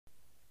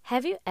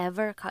Have you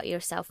ever caught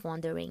yourself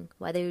wondering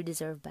whether you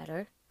deserve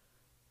better?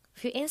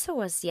 If your answer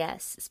was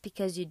yes, it's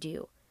because you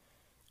do.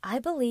 I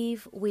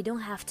believe we don't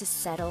have to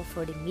settle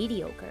for the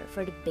mediocre,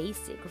 for the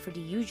basic, or for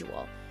the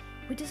usual.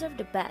 We deserve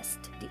the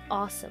best, the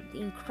awesome, the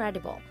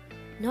incredible.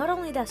 Not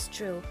only that's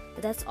true,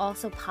 but that's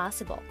also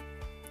possible.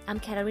 I'm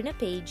Katarina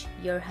Page,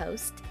 your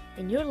host,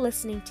 and you're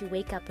listening to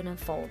Wake Up and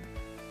Unfold.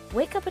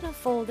 Wake Up and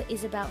Unfold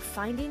is about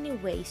finding new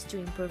ways to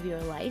improve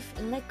your life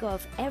and let go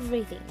of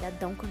everything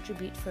that don't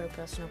contribute for your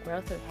personal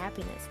growth or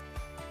happiness.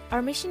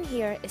 Our mission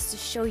here is to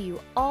show you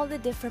all the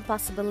different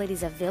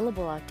possibilities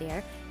available out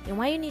there and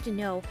what you need to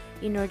know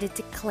in order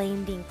to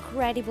claim the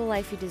incredible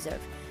life you deserve.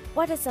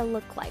 What does that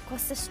look like?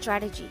 What's the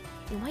strategy?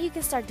 And what you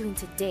can start doing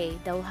today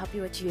that will help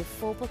you achieve your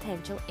full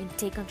potential and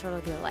take control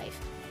of your life.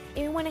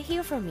 And we want to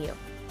hear from you.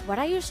 What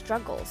are your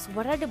struggles?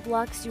 What are the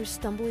blocks you're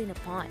stumbling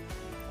upon?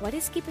 What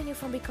is keeping you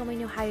from becoming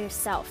your higher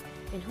self?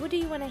 And who do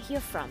you want to hear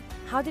from?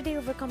 How did they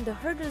overcome the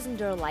hurdles in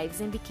their lives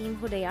and became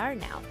who they are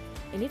now?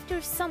 And if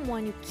there's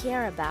someone you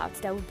care about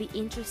that would be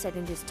interested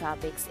in these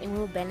topics and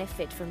will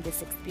benefit from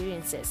these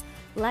experiences,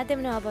 let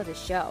them know about the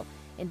show.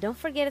 And don't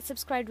forget to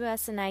subscribe to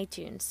us on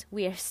iTunes.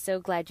 We are so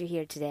glad you're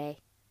here today.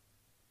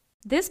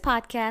 This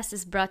podcast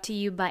is brought to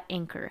you by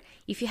Anchor.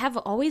 If you have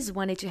always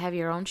wanted to have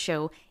your own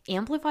show,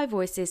 amplify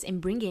voices,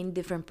 and bring in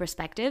different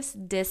perspectives,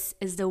 this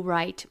is the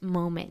right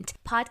moment.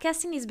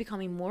 Podcasting is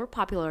becoming more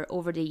popular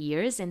over the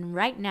years, and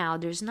right now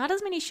there's not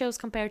as many shows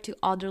compared to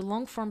other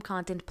long-form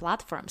content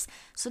platforms.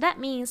 So that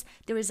means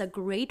there is a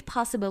great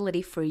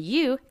possibility for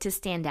you to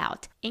stand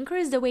out. Anchor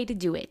is the way to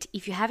do it.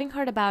 If you haven't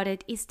heard about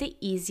it, it's the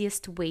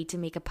easiest way to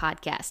make a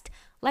podcast.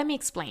 Let me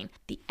explain.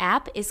 The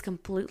app is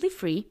completely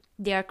free.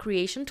 There are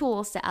creation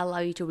tools that allow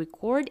you to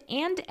record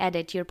and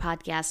edit your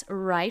podcast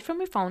right from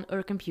your phone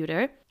or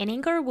computer, and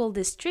Anchor will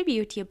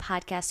distribute your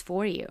podcast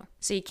for you,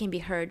 so you can be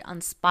heard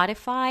on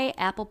Spotify,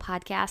 Apple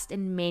Podcast,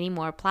 and many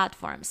more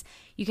platforms.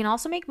 You can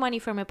also make money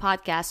from your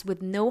podcast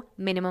with no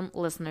minimum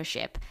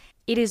listenership.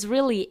 It is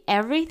really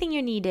everything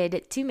you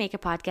needed to make a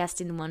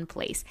podcast in one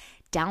place.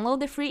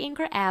 Download the free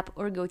Anchor app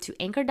or go to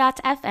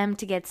anchor.fm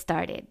to get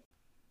started.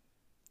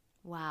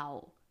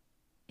 Wow.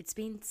 It's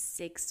been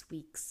 6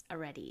 weeks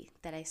already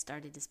that I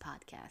started this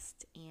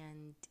podcast,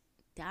 and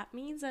that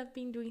means I've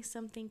been doing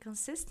something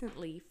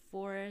consistently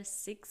for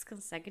 6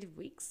 consecutive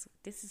weeks.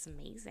 This is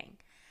amazing.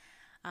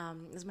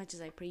 As much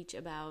as I preach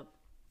about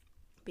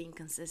being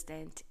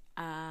consistent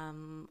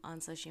on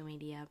social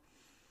media,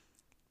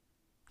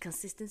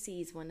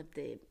 consistency is one of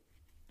the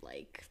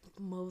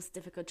most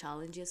difficult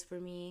challenges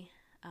for me.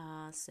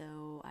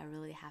 So I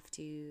really have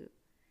to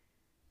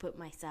put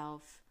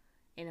myself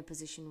in a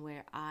position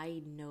where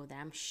I know that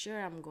I'm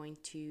sure I'm going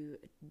to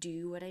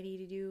do what I need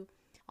to do.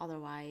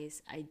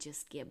 Otherwise, I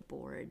just get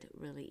bored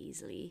really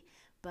easily.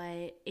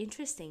 But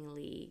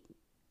interestingly,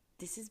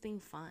 this has been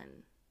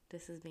fun.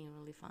 This has been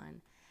really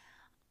fun.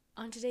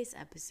 On today's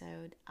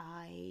episode,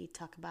 I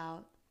talk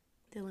about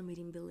the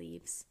limiting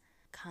beliefs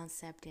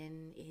concept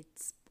and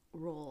its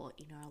role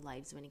in our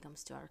lives when it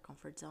comes to our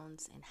comfort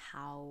zones and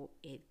how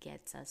it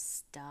gets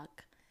us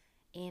stuck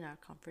in our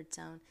comfort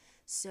zone.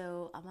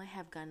 So I might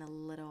have gotten a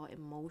little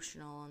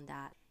emotional on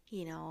that.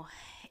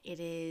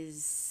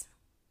 It's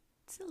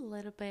a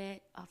little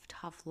bit of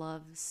tough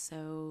love.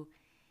 So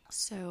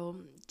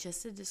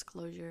just a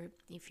disclosure,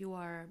 if you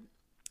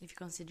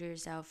consider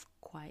yourself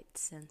quite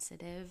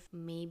sensitive,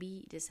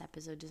 maybe this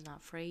episode is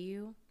not for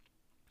you.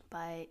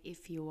 But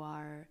if you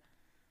are,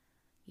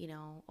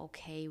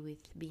 okay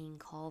with being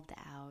called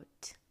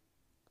out,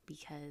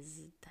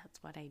 because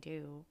that's what I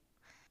do,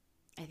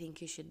 I think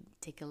you should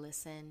take a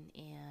listen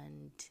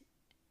and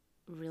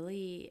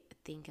really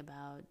think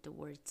about the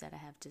words that I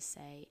have to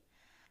say.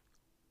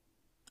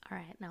 All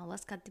right, now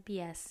let's cut the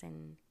BS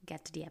and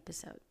get to the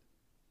episode.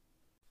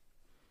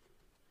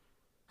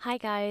 Hi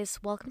guys,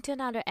 welcome to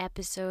another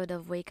episode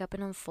of Wake Up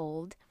and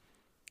Unfold.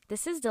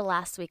 This is the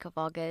last week of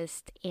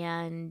August,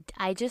 and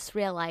I just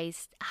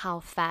realized how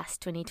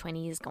fast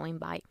 2020 is going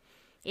by.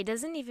 It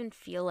doesn't even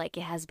feel like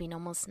it has been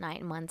almost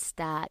 9 months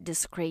that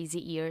this crazy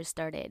year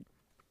started.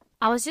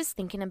 I was just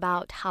thinking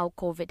about how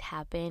COVID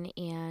happened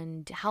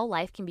and how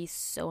life can be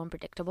so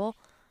unpredictable,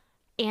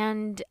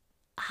 and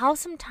how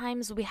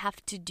sometimes we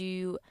have to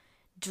do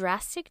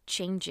drastic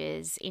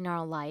changes in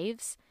our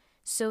lives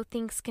so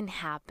things can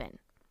happen.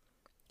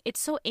 It's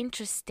so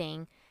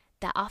interesting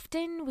that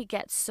often we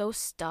get so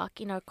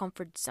stuck in our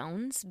comfort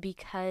zones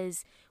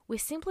because we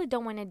simply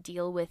don't want to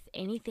deal with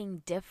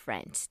anything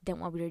different than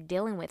what we're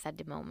dealing with at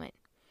the moment.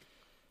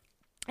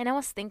 And I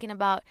was thinking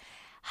about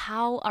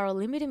how our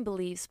limiting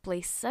beliefs play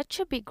such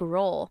a big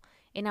role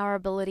in our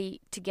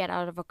ability to get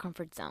out of a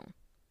comfort zone.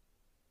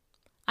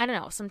 I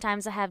don't know,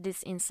 sometimes I have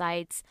these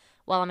insights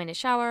while I'm in the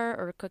shower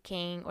or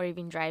cooking or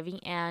even driving,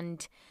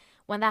 and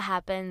when that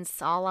happens,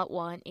 all I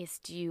want is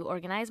to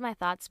organize my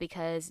thoughts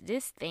because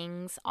these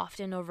things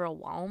often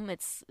overwhelm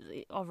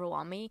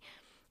me.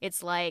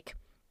 It's like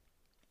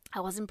I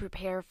wasn't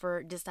prepared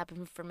for this type of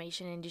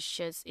information, and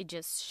it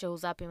just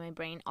shows up in my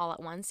brain all at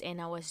once.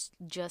 And I was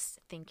just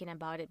thinking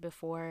about it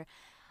before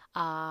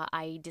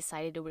I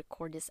decided to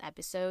record this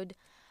episode.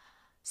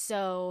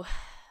 So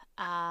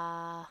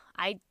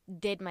I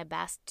did my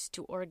best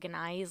to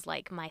organize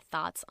like my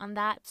thoughts on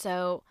that.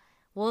 So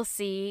we'll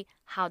see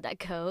how that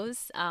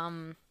goes.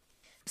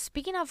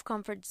 Speaking of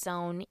comfort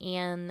zone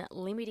and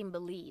limiting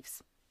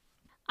beliefs,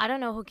 I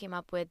don't know who came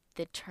up with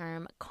the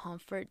term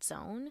comfort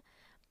zone,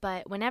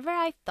 but whenever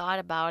I thought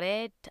about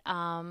it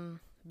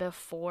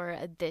before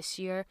this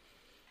year,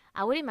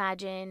 I would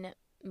imagine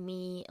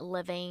me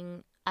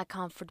living a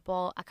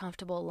comfortable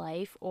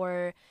life,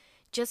 or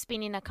just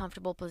being in a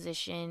comfortable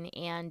position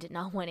and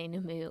not wanting to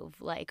move.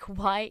 Like,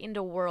 why in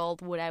the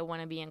world would I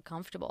want to be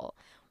uncomfortable?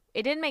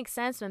 It didn't make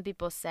sense when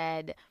people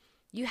said,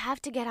 you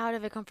have to get out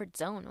of your comfort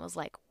zone. I was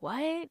like,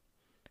 what?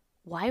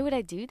 Why would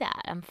I do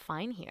that? I'm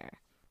fine here.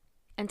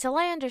 Until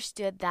I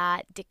understood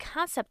that the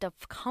concept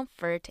of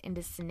comfort in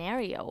this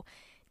scenario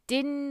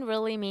didn't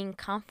really mean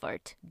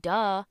comfort,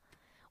 duh,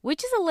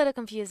 which is a little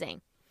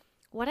confusing.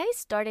 What I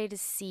started to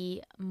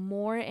see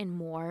more and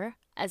more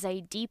as I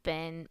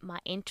deepen my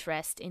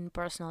interest in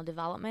personal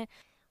development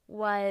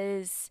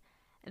was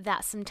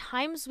that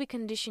sometimes we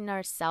condition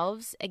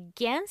ourselves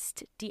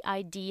against the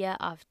idea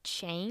of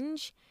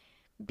change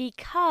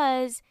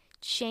because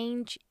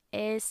change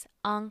is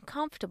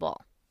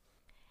uncomfortable.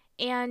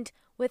 And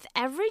with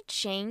every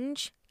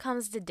change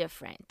comes the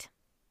different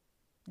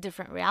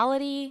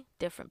reality,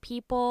 different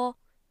people,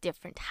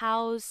 different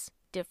house,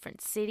 different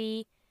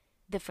city,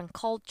 different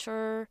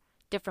culture,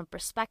 different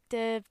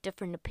perspective,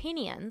 different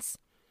opinions.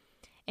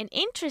 And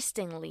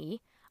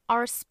interestingly,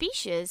 our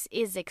species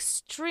is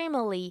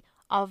extremely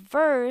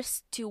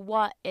averse to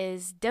what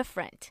is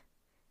different.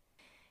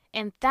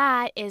 And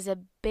that is a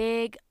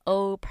big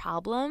O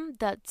problem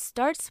that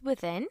starts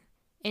within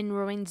and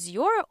ruins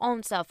your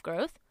own self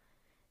growth,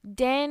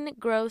 then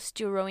grows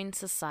to ruin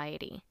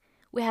society.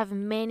 We have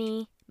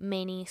many,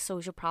 many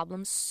social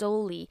problems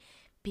solely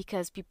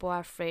because people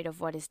are afraid of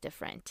what is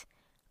different.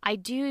 I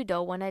do,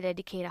 though, want to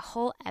dedicate a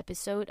whole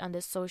episode on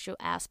the social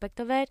aspect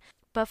of it,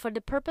 but for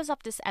the purpose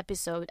of this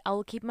episode, I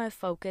will keep my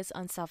focus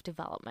on self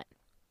development.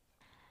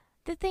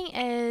 The thing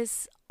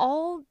is,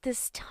 all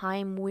this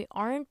time we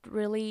aren't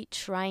really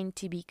trying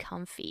to be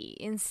comfy.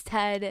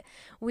 Instead,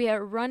 we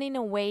are running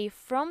away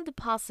from the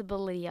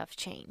possibility of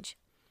change.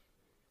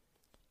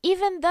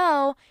 Even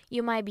though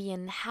you might be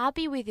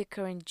unhappy with your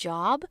current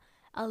job,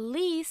 at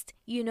least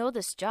you know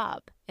this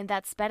job, and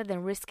that's better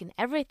than risking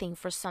everything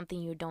for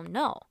something you don't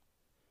know.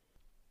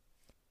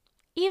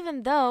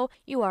 Even though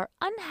you are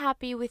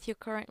unhappy with your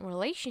current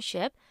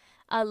relationship,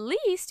 at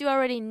least you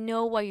already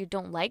know what you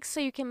don't like so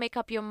you can make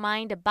up your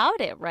mind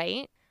about it,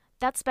 right?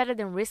 That's better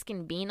than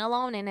risking being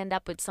alone and end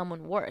up with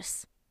someone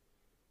worse.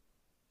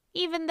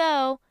 Even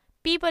though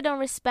people don't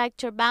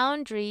respect your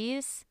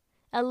boundaries,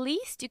 at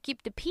least you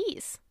keep the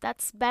peace.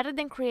 That's better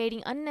than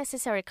creating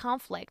unnecessary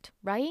conflict,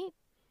 right?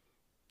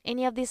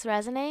 Any of these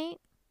resonate?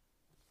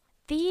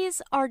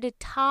 These are the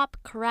top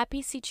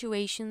crappy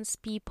situations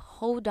people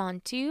hold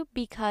on to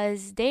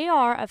because they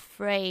are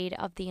afraid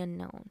of the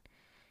unknown,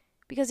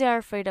 because they are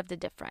afraid of the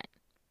different.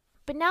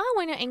 But now I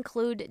want to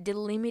include the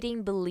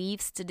limiting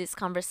beliefs to this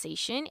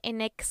conversation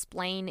and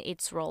explain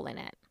its role in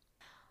it.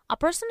 A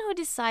person who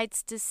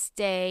decides to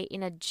stay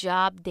in a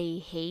job they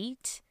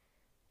hate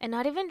and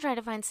not even try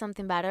to find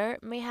something better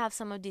may have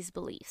some of these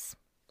beliefs.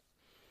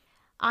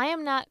 I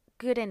am not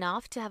good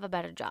enough to have a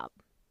better job.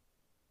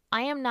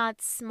 I am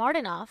not smart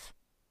enough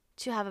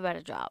to have a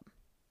better job.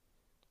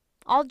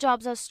 All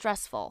jobs are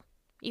stressful.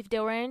 If they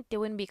weren't, they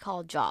wouldn't be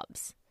called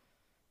jobs.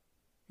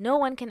 No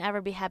one can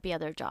ever be happy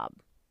at their job.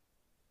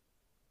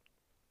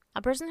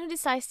 A person who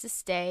decides to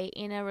stay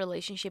in a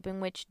relationship in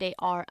which they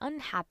are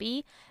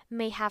unhappy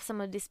may have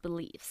some of these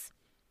beliefs.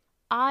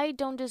 I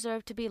don't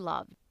deserve to be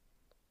loved.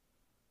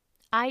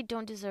 I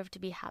don't deserve to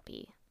be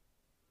happy.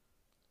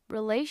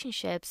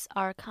 Relationships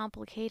are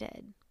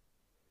complicated.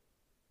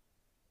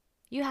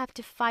 You have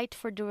to fight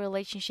for the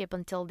relationship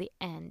until the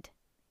end.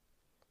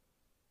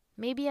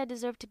 Maybe I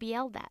deserve to be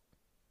yelled at.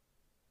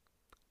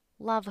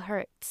 Love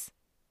hurts.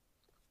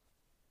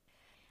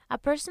 A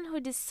person who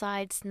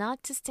decides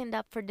not to stand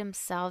up for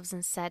themselves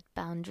and set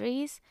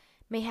boundaries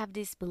may have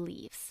these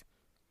beliefs.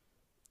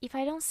 If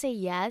I don't say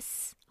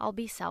yes, I'll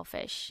be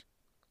selfish.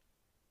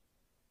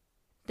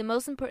 The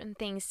most important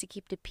thing is to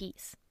keep the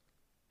peace.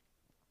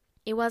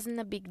 It wasn't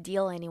a big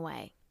deal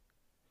anyway.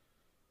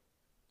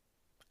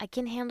 I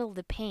can handle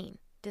the pain.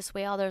 This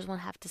way others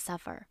won't have to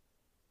suffer.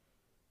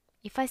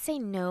 If I say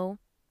no,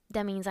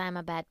 that means I am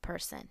a bad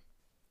person.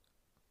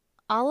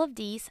 All of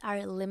these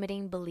are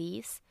limiting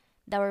beliefs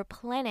that were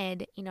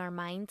planted in our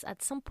minds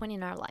at some point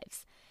in our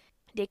lives.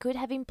 They could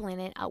have been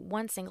planted at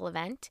one single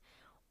event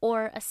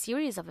or a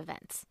series of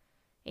events,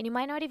 and you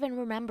might not even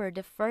remember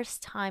the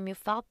first time you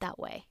felt that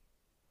way.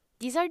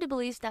 These are the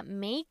beliefs that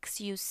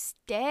makes you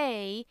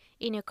stay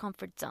in your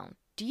comfort zone.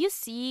 Do you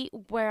see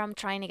where I'm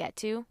trying to get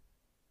to?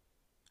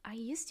 I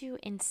used to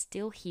and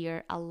still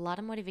hear a lot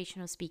of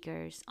motivational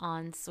speakers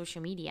on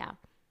social media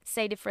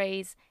say the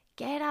phrase,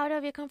 get out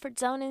of your comfort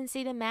zone and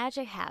see the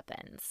magic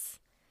happens.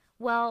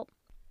 Well,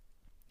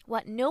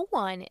 what no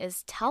one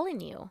is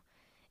telling you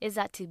is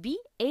that to be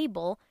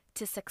able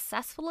to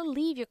successfully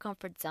leave your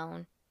comfort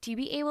zone, to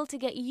be able to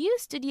get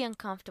used to the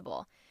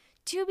uncomfortable,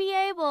 to be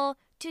able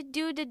to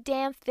do the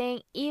damn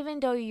thing even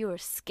though you're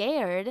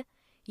scared,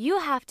 you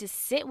have to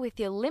sit with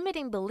your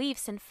limiting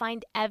beliefs and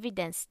find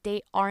evidence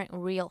they aren't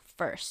real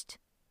first.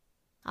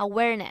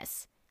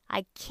 Awareness.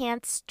 I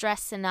can't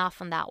stress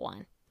enough on that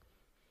one.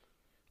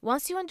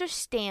 Once you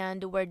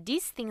understand where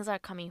these things are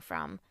coming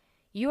from,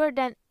 you are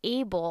then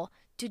able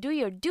to do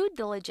your due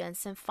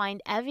diligence and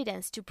find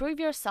evidence to prove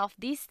yourself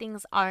these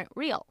things aren't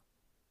real.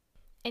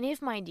 And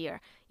if, my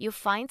dear, you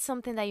find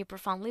something that you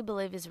profoundly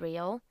believe is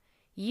real,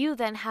 you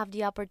then have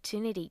the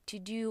opportunity to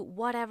do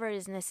whatever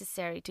is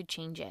necessary to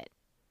change it.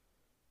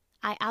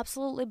 I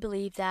absolutely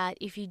believe that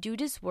if you do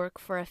this work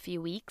for a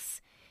few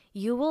weeks,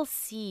 you will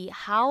see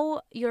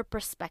how your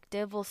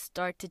perspective will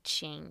start to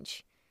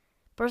change.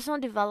 Personal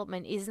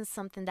development isn't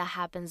something that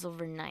happens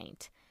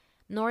overnight,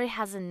 nor it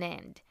has an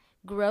end.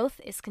 Growth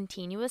is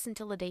continuous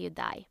until the day you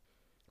die.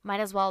 Might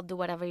as well do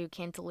whatever you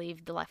can to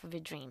live the life of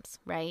your dreams,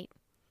 right?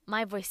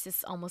 My voice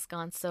is almost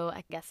gone, so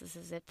I guess this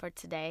is it for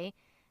today.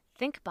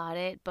 Think about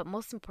it, but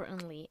most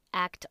importantly,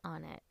 act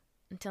on it.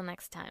 Until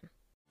next time.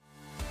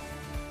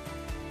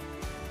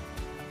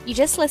 You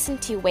just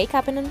listened to Wake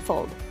Up and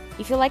Unfold.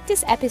 If you like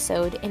this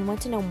episode and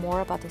want to know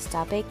more about this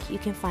topic, you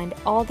can find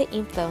all the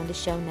info in the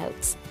show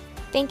notes.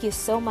 Thank you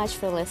so much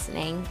for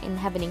listening and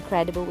have an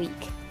incredible week.